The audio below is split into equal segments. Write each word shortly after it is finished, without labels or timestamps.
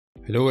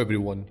Hello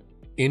everyone.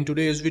 In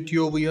today's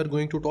video, we are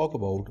going to talk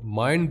about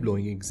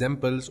mind-blowing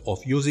examples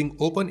of using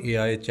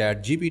OpenAI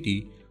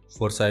ChatGPT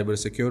for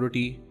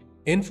cybersecurity,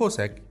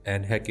 Infosec,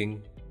 and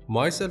hacking.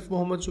 Myself,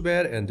 Mohammed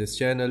Zubair, and this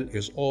channel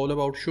is all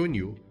about showing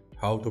you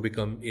how to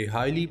become a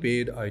highly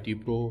paid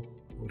IT pro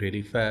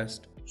really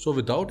fast. So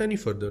without any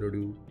further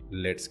ado,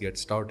 let's get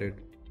started.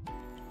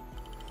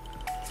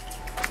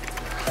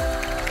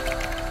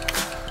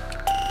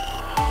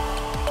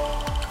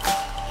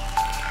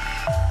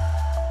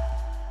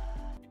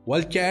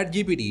 While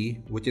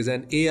ChatGPT, which is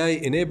an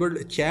AI-enabled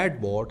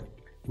chatbot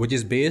which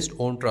is based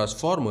on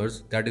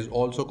transformers, that is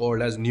also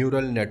called as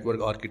neural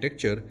network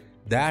architecture,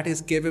 that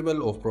is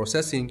capable of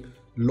processing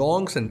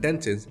long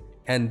sentences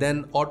and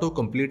then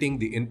auto-completing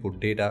the input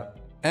data.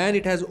 And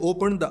it has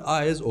opened the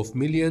eyes of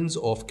millions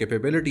of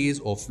capabilities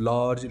of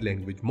large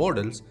language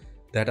models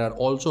that are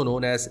also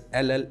known as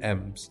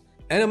LLMs.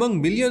 And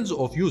among millions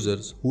of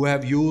users who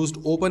have used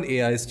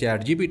OpenAI's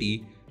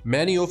ChatGPT,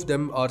 many of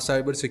them are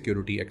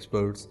cybersecurity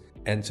experts.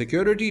 And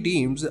security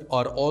teams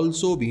are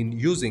also been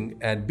using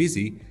and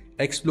busy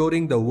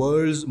exploring the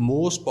world's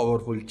most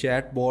powerful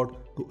chatbot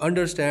to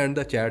understand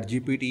the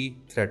ChatGPT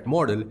threat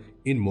model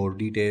in more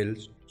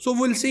details. So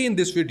we'll see in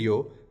this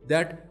video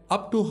that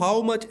up to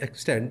how much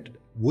extent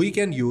we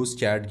can use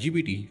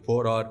ChatGPT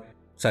for our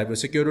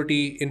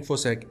cybersecurity,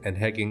 infosec, and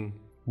hacking.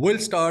 We'll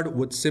start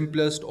with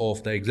simplest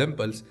of the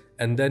examples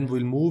and then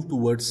we'll move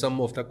towards some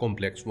of the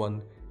complex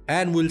one.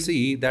 And we'll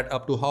see that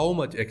up to how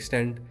much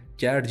extent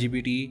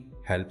ChatGPT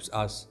helps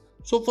us.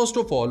 So first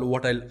of all,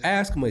 what I'll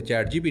ask my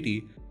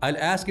ChatGPT, I'll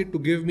ask it to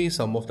give me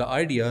some of the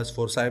ideas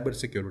for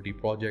cybersecurity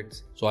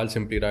projects. So I'll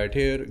simply write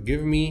here,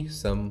 give me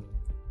some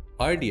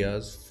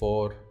ideas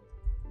for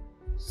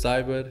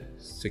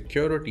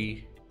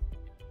cybersecurity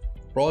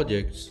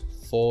projects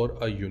for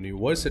a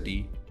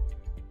university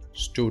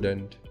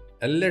student.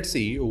 And let's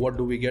see what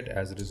do we get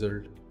as a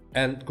result.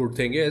 And good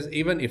thing is,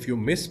 even if you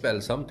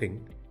misspell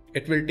something,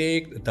 it will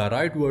take the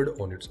right word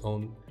on its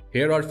own.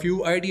 Here are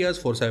few ideas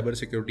for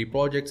cybersecurity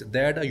projects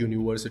that a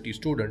university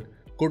student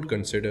could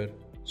consider.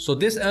 So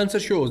this answer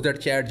shows that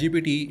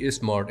ChatGPT is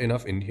smart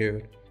enough in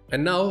here.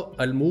 And now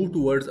I'll move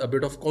towards a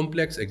bit of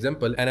complex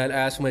example and I'll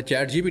ask my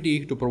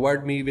ChatGPT to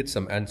provide me with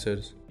some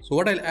answers. So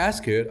what I'll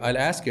ask here, I'll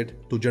ask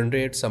it to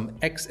generate some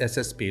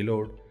XSS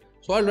payload.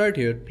 So I'll write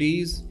here,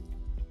 please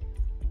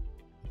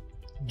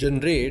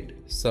generate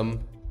some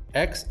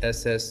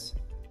XSS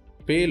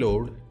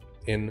payload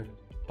in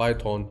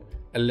Python.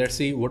 And let's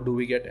see what do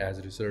we get as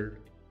a result.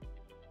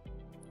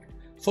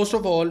 First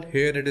of all,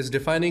 here it is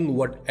defining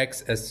what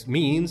XS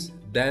means.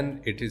 Then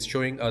it is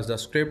showing us the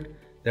script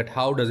that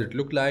how does it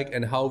look like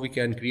and how we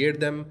can create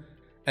them.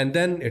 And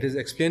then it is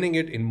explaining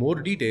it in more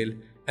detail.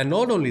 And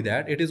not only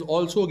that, it is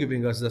also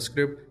giving us the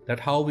script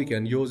that how we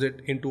can use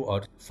it into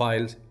our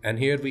files. And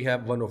here we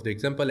have one of the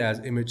example as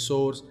image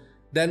source.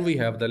 Then we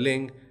have the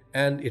link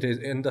and it is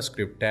in the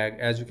script tag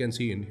as you can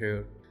see in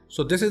here.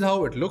 So this is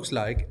how it looks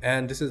like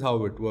and this is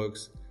how it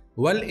works.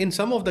 Well, in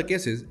some of the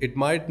cases, it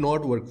might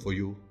not work for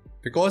you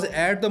because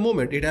at the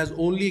moment it has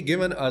only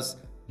given us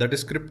the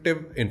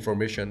descriptive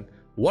information.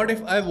 What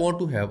if I want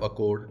to have a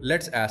code?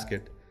 Let's ask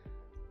it.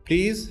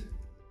 Please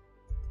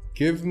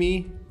give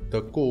me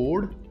the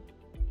code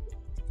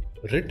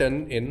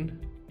written in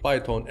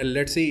Python and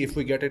let's see if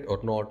we get it or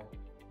not.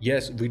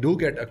 Yes, we do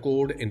get a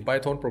code in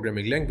Python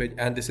programming language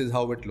and this is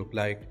how it looked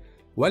like.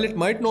 Well, it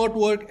might not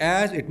work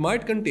as it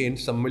might contain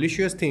some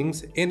malicious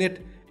things in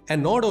it.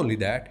 And not only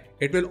that,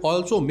 it will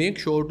also make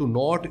sure to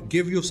not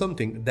give you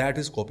something that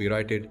is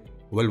copyrighted.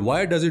 Well,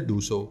 why does it do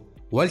so?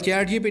 Well,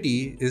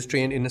 ChatGPT is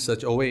trained in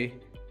such a way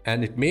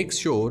and it makes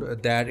sure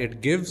that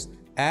it gives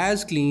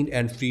as clean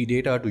and free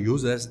data to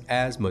users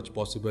as much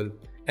possible.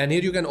 And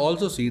here you can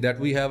also see that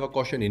we have a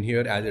caution in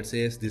here as it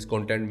says this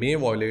content may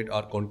violate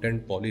our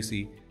content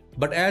policy.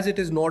 But as it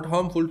is not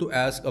harmful to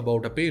ask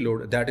about a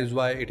payload, that is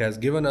why it has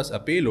given us a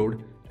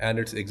payload and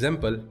its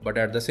example, but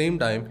at the same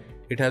time,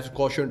 it has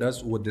cautioned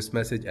us with this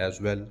message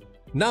as well.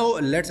 Now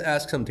let's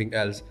ask something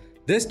else.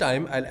 This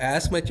time I'll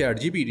ask my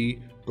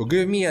ChatGPT to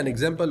give me an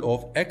example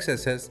of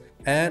XSS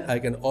and I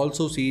can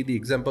also see the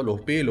example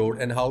of payload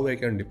and how I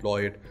can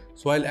deploy it.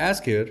 So I'll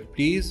ask here,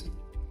 please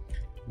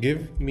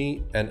give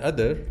me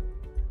another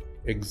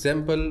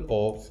example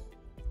of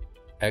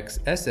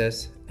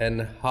XSS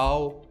and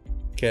how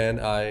can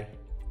I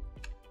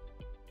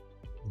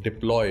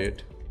deploy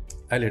it?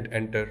 I'll hit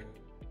enter.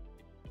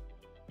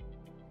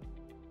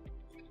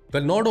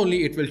 Well, not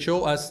only it will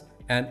show us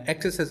an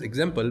XSS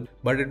example,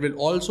 but it will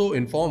also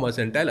inform us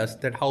and tell us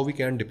that how we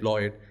can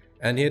deploy it.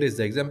 And here is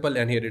the example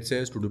and here it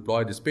says to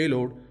deploy this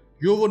payload,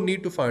 you would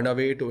need to find a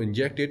way to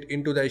inject it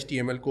into the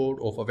HTML code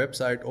of a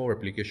website or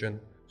application.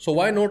 So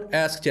why not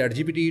ask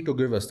ChatGPT to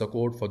give us the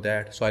code for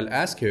that? So I'll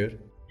ask here,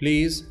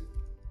 please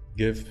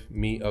give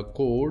me a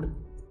code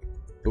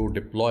to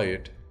deploy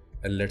it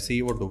and let's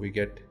see what do we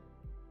get.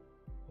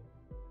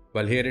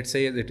 Well, here it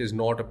says it is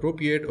not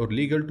appropriate or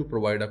legal to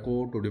provide a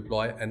code to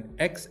deploy an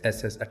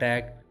XSS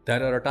attack.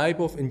 There are a type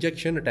of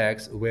injection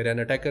attacks where an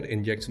attacker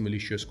injects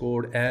malicious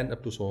code and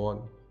up to so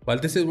on. Well,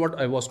 this is what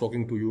I was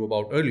talking to you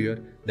about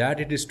earlier, that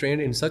it is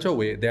trained in such a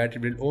way that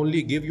it will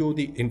only give you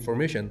the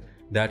information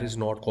that is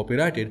not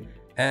copyrighted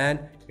and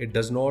it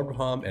does not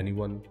harm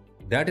anyone.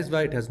 That is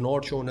why it has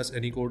not shown us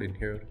any code in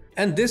here.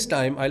 And this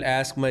time I'll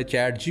ask my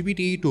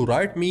ChatGPT to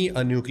write me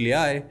a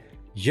nuclei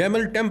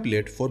YAML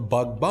template for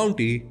bug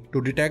bounty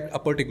to detect a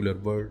particular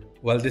word.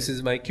 Well, this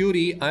is my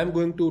query. I'm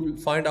going to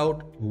find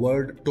out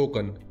word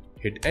token.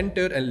 Hit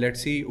enter and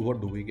let's see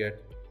what do we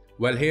get.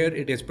 Well, here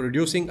it is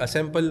producing a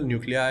sample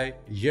nuclei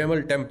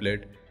YAML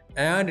template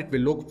and it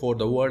will look for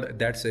the word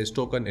that says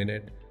token in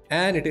it.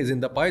 And it is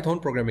in the Python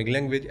programming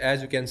language.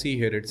 As you can see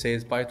here, it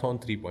says Python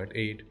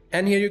 3.8.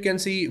 And here you can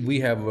see we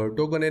have word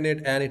token in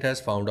it and it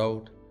has found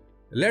out.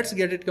 Let's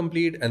get it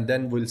complete and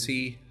then we'll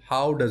see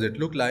how does it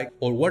look like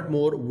or what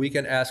more we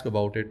can ask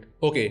about it.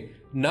 Okay,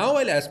 now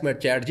I'll ask my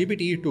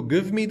ChatGPT to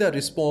give me the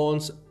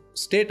response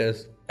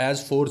status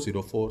as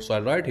 404. So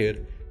I'll write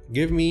here,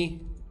 give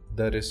me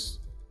the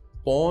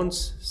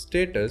response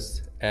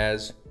status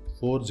as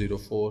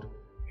 404.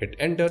 Hit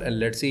enter and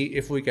let's see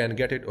if we can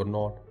get it or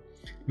not.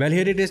 Well,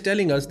 here it is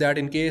telling us that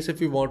in case if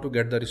we want to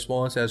get the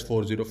response as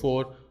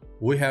 404,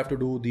 we have to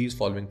do these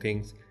following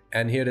things.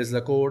 And here is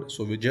the code.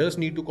 So we just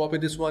need to copy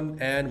this one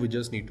and we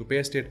just need to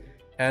paste it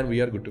and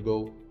we are good to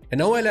go. And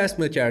now I'll ask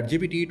my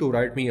ChatGPT to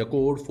write me a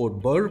code for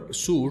burp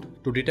suite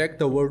to detect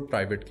the word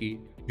private key.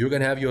 You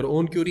can have your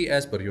own query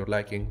as per your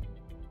liking.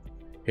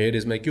 Here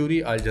is my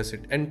query. I'll just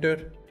hit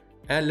enter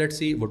and let's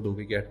see what do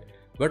we get.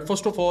 But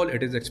first of all,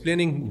 it is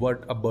explaining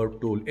what a burp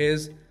tool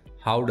is,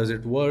 how does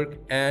it work,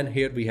 and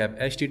here we have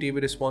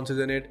HTTP responses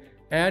in it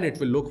and it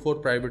will look for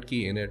private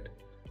key in it.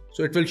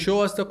 So it will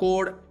show us the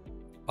code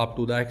up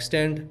to the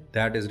extent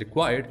that is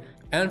required,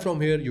 and from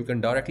here you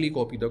can directly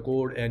copy the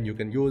code and you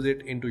can use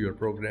it into your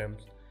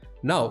programs.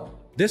 Now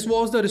this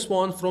was the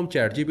response from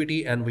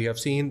ChatGPT and we have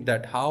seen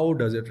that how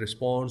does it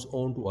respond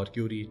onto our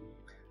query.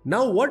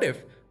 Now what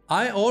if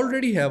I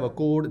already have a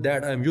code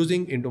that I'm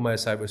using into my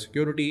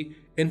cybersecurity,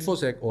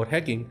 Infosec or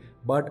hacking,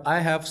 but I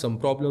have some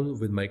problems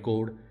with my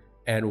code.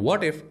 And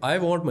what if I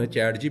want my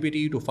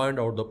ChatGPT to find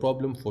out the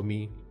problem for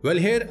me? Well,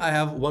 here I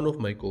have one of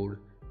my code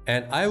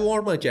and I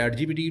want my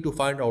ChatGPT to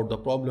find out the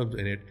problems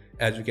in it.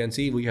 As you can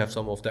see, we have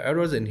some of the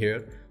errors in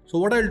here. So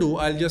what I'll do,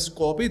 I'll just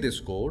copy this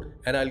code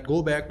and I'll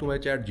go back to my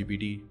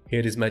ChatGPT.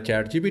 Here is my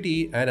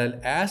ChatGPT and I'll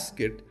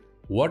ask it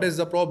what is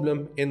the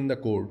problem in the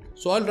code.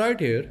 So I'll write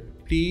here,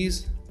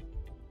 please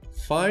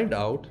find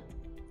out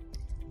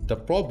the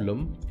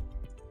problem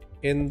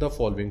in the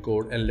following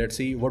code and let's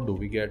see what do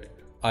we get.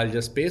 I'll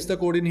just paste the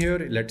code in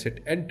here. Let's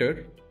hit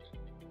enter.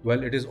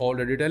 Well, it is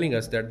already telling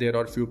us that there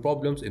are few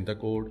problems in the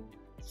code.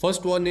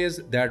 First one is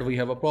that we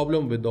have a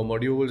problem with the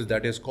modules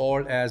that is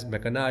called as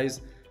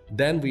mechanize.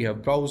 Then we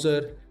have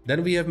browser.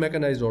 Then we have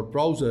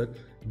mechanize.browser.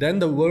 Then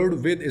the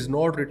word with is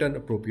not written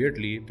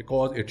appropriately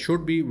because it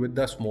should be with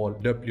the small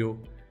w.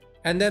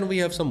 And then we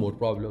have some more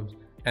problems.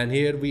 And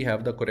here we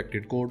have the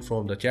corrected code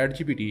from the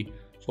ChatGPT.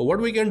 So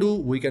what we can do,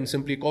 we can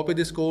simply copy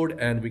this code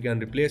and we can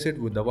replace it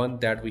with the one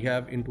that we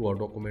have into our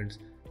documents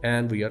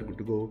and we are good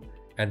to go.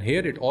 And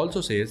here it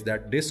also says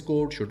that this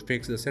code should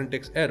fix the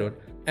syntax error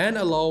and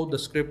allow the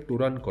script to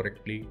run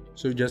correctly.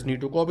 So you just need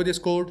to copy this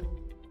code,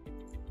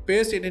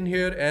 paste it in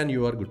here and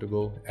you are good to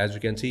go. As you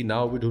can see,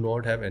 now we do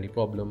not have any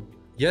problem.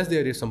 Yes,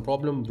 there is some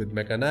problem with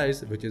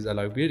mechanize, which is a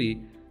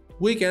library.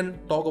 We can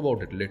talk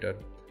about it later.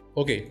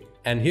 Okay,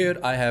 and here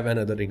I have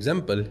another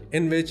example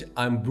in which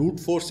I'm brute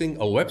forcing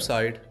a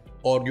website,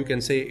 or you can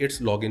say its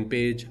login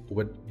page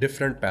with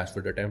different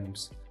password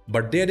attempts.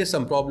 But there is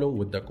some problem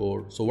with the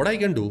code. So what I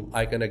can do,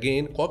 I can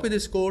again copy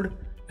this code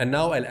and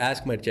now I'll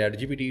ask my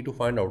ChatGPT to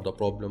find out the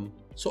problem.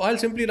 So I'll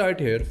simply write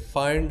here,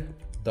 find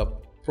the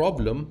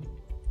problem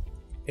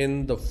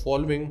in the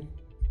following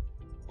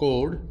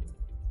code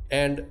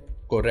and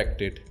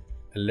correct it.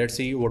 And let's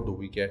see what do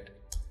we get.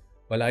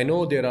 Well, I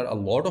know there are a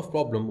lot of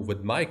problems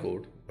with my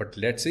code, but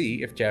let's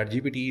see if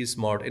ChatGPT is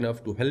smart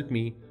enough to help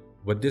me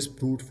with this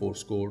brute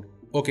force code.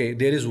 Okay,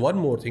 there is one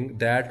more thing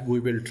that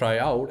we will try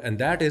out, and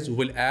that is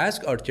we'll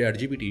ask our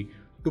ChatGPT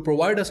to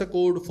provide us a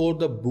code for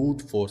the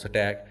brute force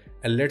attack,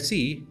 and let's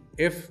see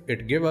if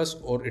it gives us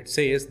or it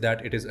says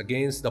that it is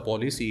against the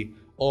policy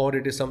or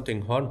it is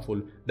something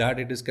harmful that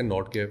it is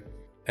cannot give.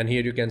 And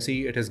here you can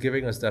see it is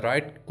giving us the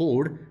right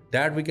code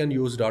that we can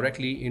use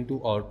directly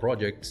into our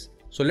projects.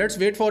 So let's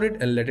wait for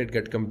it and let it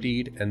get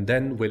complete, and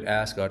then we'll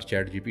ask our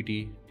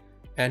ChatGPT.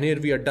 And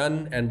here we are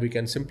done and we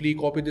can simply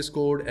copy this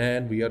code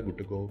and we are good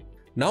to go.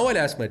 Now I'll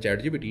ask my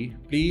ChatGPT,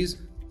 please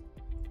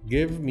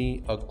give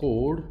me a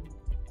code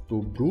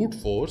to brute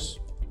force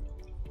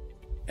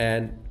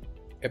an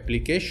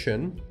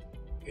application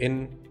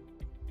in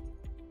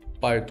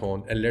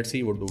Python, and let's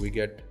see what do we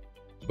get.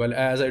 Well,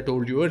 as I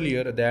told you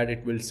earlier that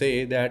it will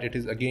say that it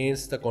is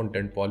against the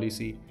content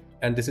policy,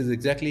 and this is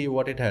exactly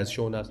what it has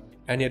shown us.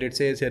 And here it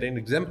says here an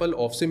example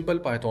of simple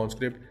Python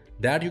script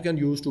that you can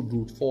use to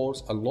brute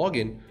force a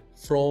login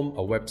from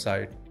a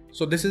website.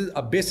 So this is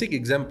a basic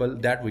example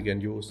that we can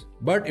use.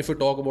 But if we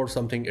talk about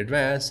something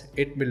advanced,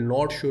 it will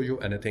not show you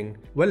anything.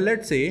 Well,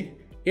 let's say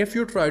if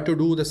you try to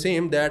do the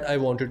same that I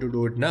wanted to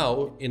do it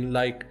now in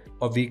like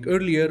a week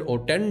earlier or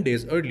 10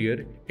 days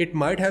earlier, it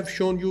might have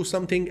shown you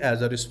something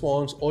as a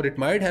response, or it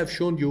might have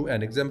shown you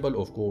an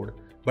example of code.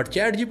 But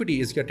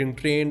ChatGPT is getting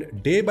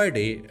trained day by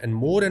day and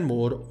more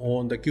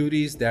on the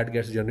queries that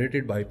gets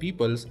generated by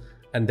peoples,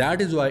 and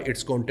that is why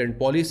its content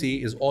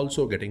policy is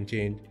also getting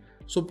changed.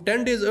 So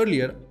 10 days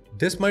earlier,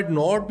 this might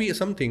not be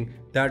something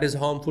that is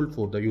harmful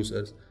for the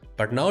users.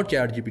 But now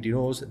ChatGPT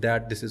knows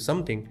that this is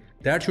something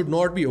that should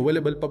not be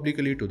available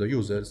publicly to the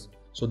users.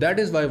 So that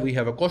is why we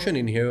have a caution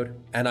in here,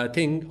 and I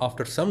think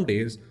after some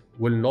days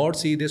we'll not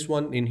see this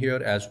one in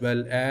here as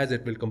well, as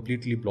it will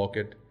completely block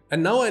it.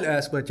 And now I'll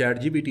ask my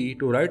ChatGPT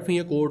to write me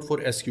a code for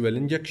SQL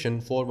injection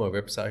for my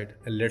website,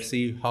 and let's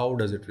see how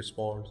does it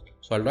respond.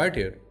 So I'll write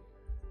here,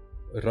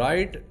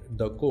 write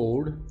the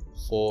code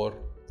for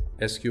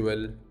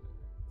SQL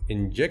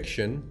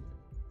injection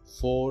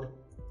for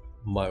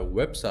my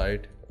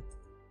website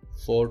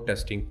for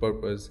testing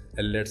purpose,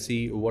 and let's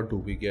see what do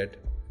we get.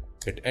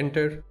 Hit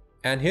enter,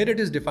 and here it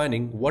is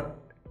defining what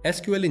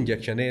SQL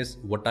injection is,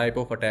 what type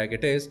of attack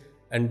it is,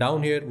 and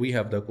down here we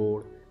have the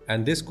code,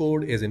 and this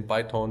code is in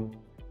Python.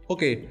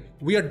 Okay,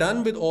 we are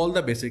done with all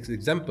the basics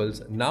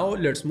examples. Now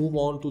let's move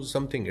on to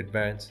something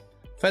advanced.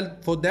 Well,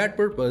 for that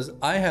purpose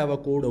I have a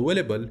code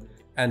available,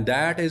 and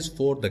that is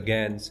for the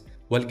GANs.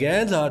 Well,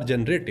 GANs are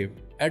generative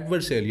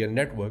adversarial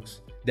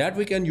networks that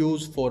we can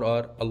use for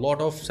a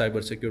lot of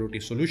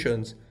cybersecurity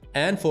solutions,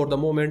 and for the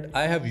moment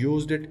I have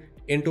used it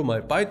into my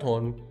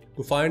Python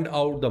to find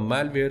out the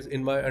malwares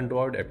in my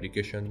Android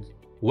applications.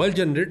 Well,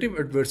 generative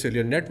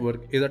adversarial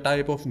network is a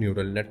type of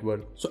neural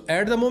network. So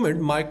at the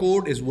moment my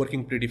code is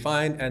working pretty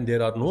fine and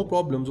there are no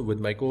problems with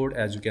my code.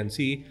 As you can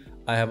see,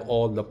 I have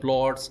all the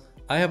plots,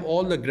 I have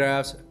all the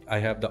graphs, I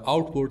have the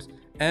outputs,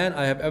 and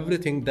I have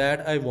everything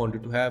that I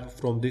wanted to have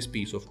from this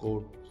piece of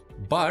code.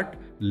 But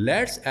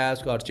let's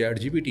ask our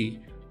ChatGPT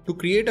to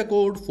create a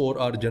code for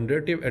our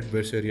generative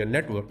adversarial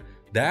network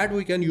that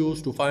we can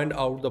use to find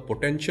out the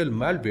potential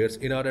malwares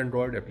in our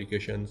Android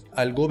applications.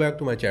 I'll go back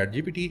to my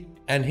ChatGPT,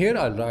 and here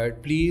I'll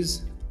write,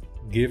 please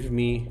give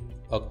me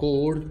a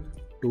code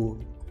to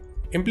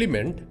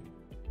implement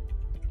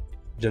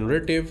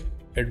generative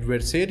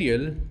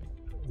adversarial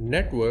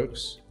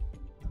networks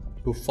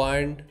to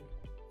find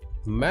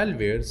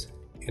malwares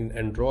in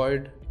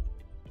Android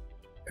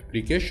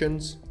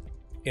applications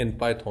in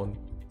Python.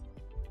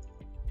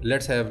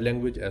 Let's have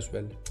language as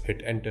well.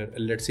 Hit enter.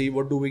 Let's see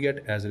what do we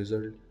get as a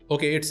result.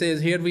 Okay, it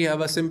says here we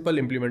have a simple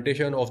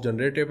implementation of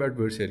generative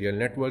adversarial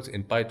networks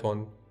in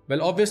Python.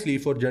 Well, obviously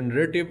for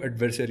generative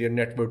adversarial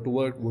network to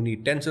work, we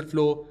need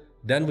TensorFlow,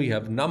 then we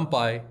have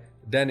NumPy,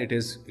 then it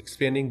is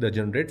explaining the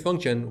generate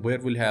function where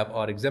we'll have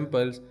our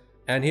examples,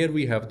 and here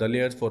we have the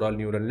layers for our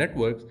neural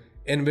networks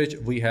in which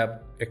we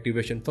have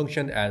activation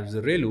function as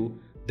ReLU,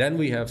 then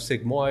we have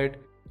sigmoid,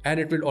 and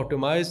it will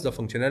optimize the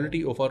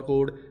functionality of our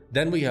code.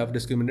 Then we have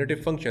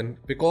discriminative function,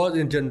 because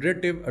in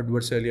generative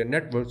adversarial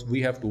networks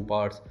we have two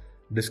parts,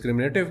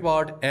 discriminative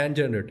part and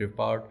generative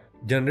part.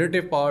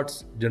 Generative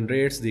parts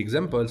generates the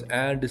examples,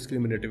 and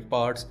discriminative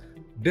parts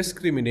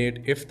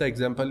discriminate if the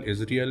example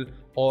is real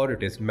or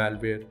it is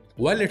malware.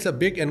 Well, it's a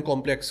big and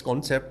complex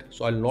concept,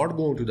 so I'll not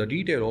go into the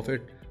detail of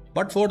it,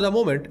 but for the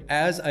moment,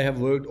 as I have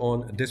worked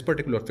on this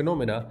particular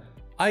phenomena,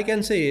 I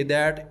can say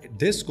that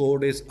this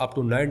code is up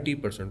to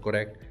 90%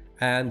 correct,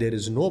 and there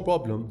is no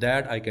problem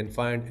that I can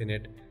find in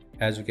it.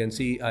 As you can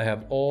see, I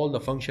have all the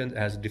functions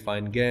as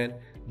defined GAN,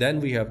 then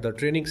we have the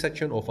training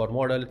section of our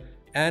model,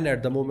 and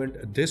at the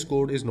moment this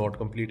code is not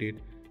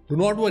completed. Do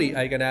not worry,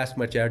 I can ask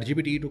my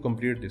ChatGPT to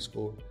complete this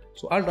code.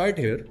 So I'll write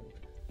here,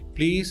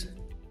 please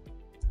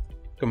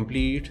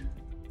complete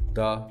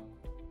the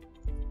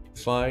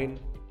define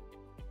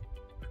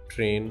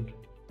train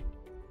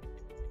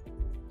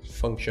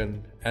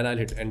function, and I'll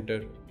hit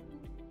enter.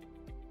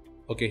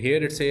 Okay,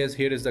 here it says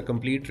here is the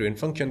complete train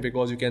function,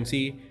 because you can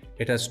see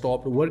it has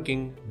stopped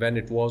working when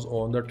it was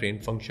on the train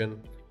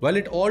function. Well,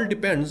 it all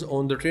depends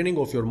on the training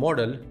of your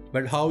model,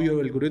 but how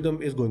your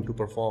algorithm is going to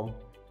perform.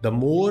 The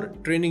more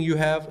training you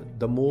have,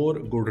 the more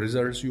good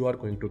results you are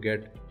going to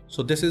get.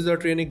 So this is the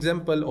train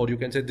example, or you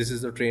can say this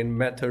is the train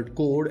method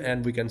code,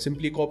 and we can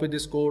simply copy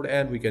this code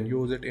and we can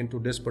use it into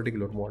this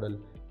particular model,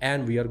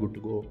 and we are good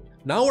to go.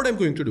 Now what I'm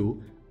going to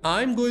do,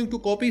 I'm going to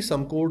copy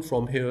some code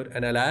from here,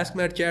 and I'll ask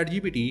my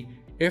ChatGPT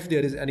if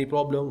there is any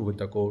problem with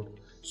the code.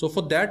 So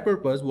for that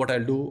purpose, what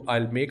I'll do,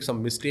 I'll make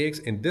some mistakes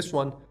in this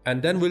one,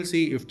 and then we'll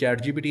see if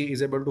ChatGPT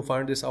is able to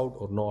find this out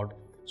or not.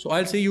 So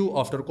I'll see you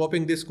after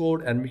copying this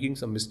code and making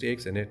some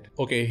mistakes in it.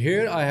 Okay,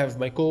 here I have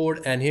my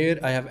code, and here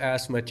I have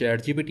asked my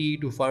ChatGPT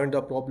to find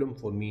the problem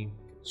for me.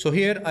 So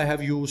here I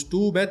have used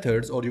two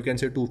methods, or you can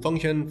say two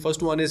functions.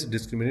 First one is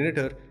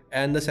discriminator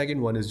and the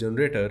second one is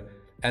generator.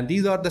 And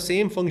these are the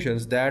same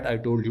functions that I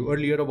told you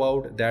earlier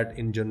about, that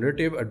in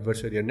generative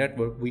adversarial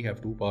network we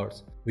have two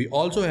parts. We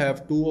also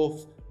have two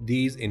of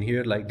these in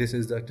here, like this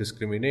is the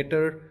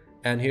discriminator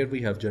and here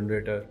we have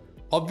generator.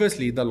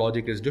 Obviously the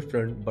logic is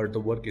different, but the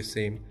work is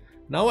same.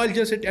 Now I'll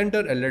just hit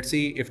enter and let's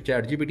see if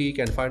ChatGPT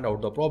can find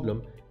out the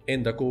problem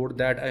in the code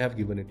that I have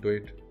given it to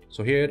it.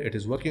 So here it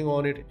is working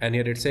on it, and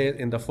here it says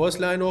in the first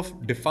line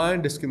of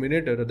define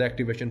discriminator, the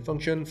activation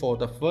function for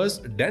the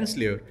first dense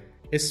layer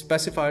is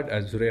specified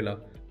as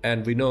Rela,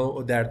 and we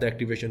know that the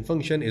activation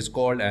function is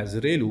called as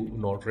Relu,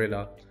 not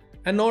Rela.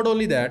 And not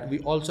only that, we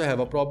also have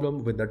a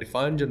problem with the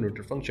define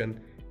generator function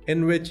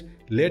in which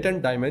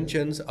latent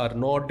dimensions are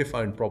not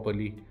defined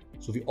properly.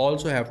 So we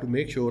also have to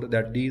make sure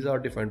that these are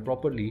defined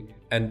properly,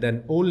 and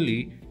then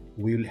only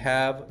we will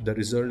have the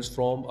results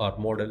from our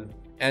model.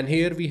 And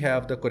here we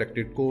have the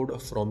corrected code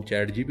from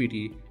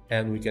ChatGPT,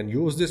 and we can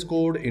use this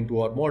code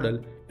into our model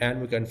and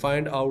we can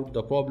find out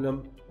the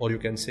problem, or you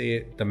can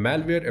say the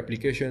malware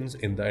applications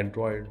in the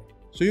Android.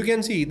 So you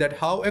can see that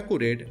how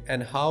accurate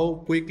and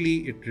how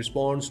quickly it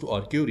responds to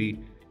our query,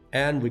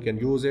 and we can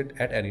use it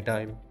at any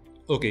time.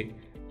 Okay,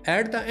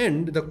 at the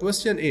end, the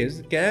question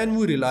is, can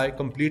we rely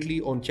completely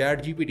on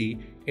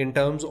ChatGPT in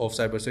terms of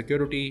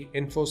cybersecurity,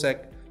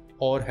 Infosec,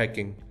 or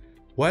hacking?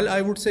 Well,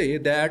 I would say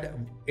that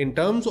in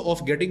terms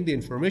of getting the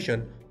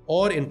information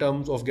or in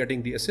terms of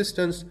getting the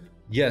assistance,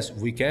 yes,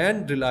 we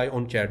can rely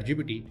on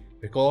ChatGPT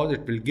because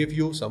it will give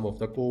you some of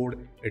the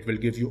code, it will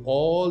give you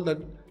all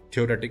the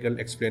theoretical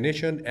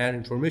explanation and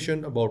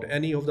information about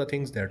any of the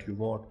things that you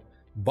want.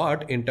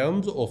 But in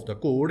terms of the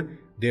code,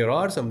 there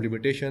are some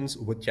limitations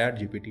with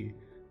ChatGPT,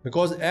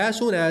 because as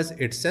soon as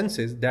it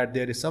senses that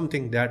there is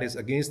something that is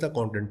against the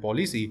content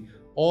policy,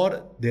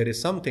 or there is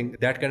something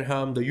that can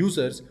harm the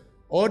users,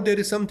 or there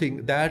is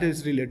something that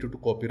is related to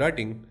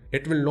copywriting,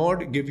 it will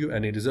not give you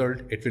any result.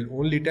 It will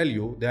only tell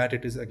you that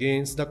it is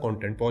against the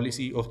content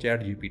policy of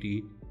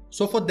ChatGPT.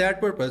 So for that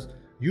purpose,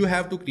 you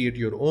have to create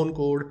your own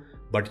code.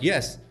 But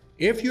yes,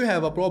 if you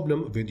have a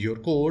problem with your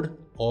code,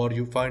 or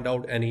you find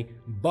out any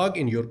bug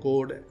in your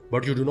code,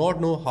 but you do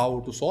not know how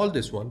to solve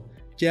this one,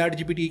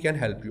 ChatGPT can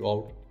help you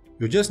out.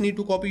 You just need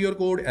to copy your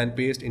code and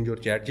paste in your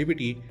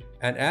ChatGPT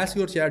and ask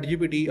your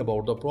ChatGPT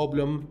about the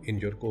problem in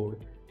your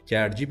code.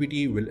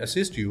 ChatGPT will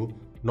assist you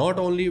not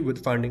only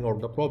with finding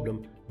out the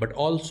problem, but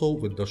also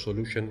with the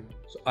solution.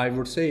 So I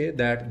would say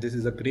that this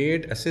is a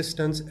great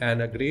assistance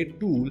and a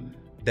great tool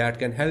that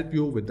can help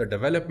you with the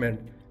development,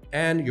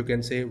 and you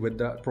can say with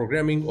the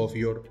programming of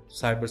your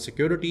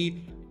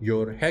cybersecurity,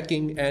 your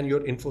hacking, and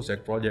your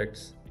Infosec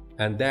projects.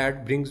 And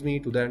that brings me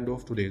to the end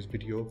of today's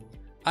video.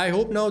 I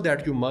hope now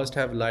that you must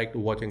have liked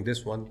watching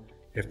this one.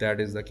 If that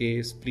is the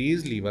case,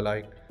 please leave a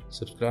like,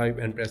 subscribe,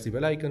 and press the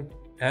bell icon.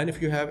 And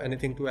if you have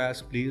anything to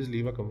ask, please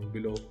leave a comment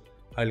below.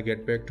 I'll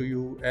get back to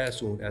you as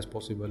soon as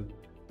possible.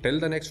 Till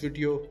the next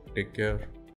video, take care.